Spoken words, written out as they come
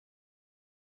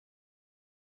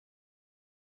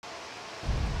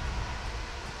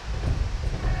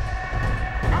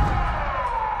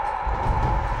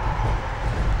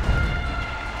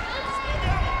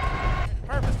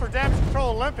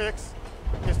Olympics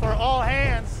is for all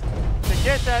hands to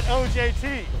get that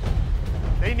OJT.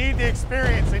 They need the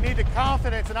experience, they need the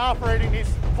confidence in operating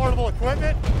these portable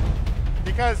equipment,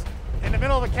 because in the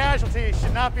middle of a casualty, it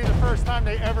should not be the first time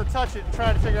they ever touch it and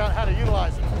try to figure out how to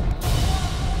utilize it.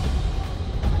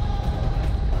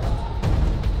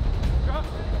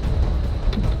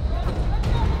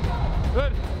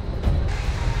 Good.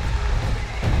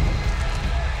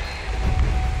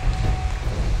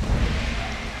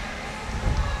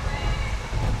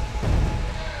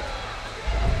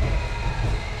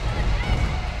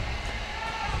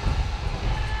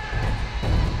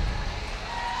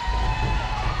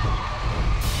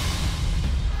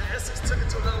 Essex took it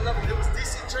to another level. It was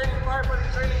DC training,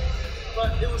 firefighting training,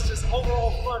 but it was just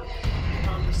overall fun.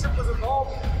 The ship was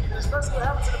involved, and especially what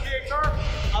happens in the VHR.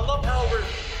 I love how we're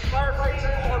firefighting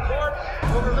training on board,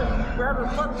 but we're having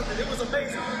fun with it. It was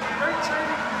amazing. Great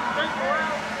training, great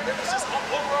morale. It was just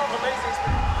overall amazing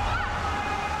experience.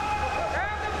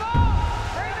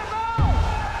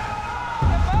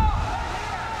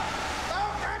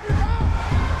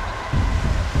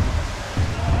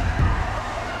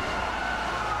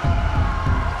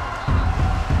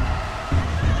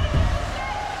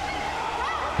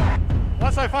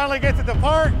 Once I finally get to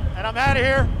depart and I'm out of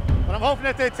here, what I'm hoping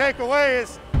that they take away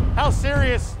is how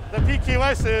serious the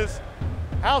PQS is,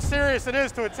 how serious it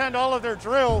is to attend all of their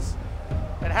drills,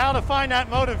 and how to find that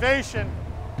motivation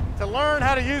to learn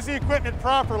how to use the equipment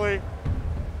properly,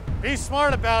 be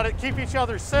smart about it, keep each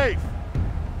other safe.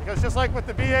 Because just like with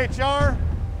the VHR,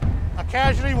 a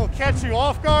casualty will catch you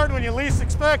off guard when you least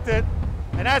expect it,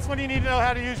 and that's when you need to know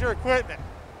how to use your equipment.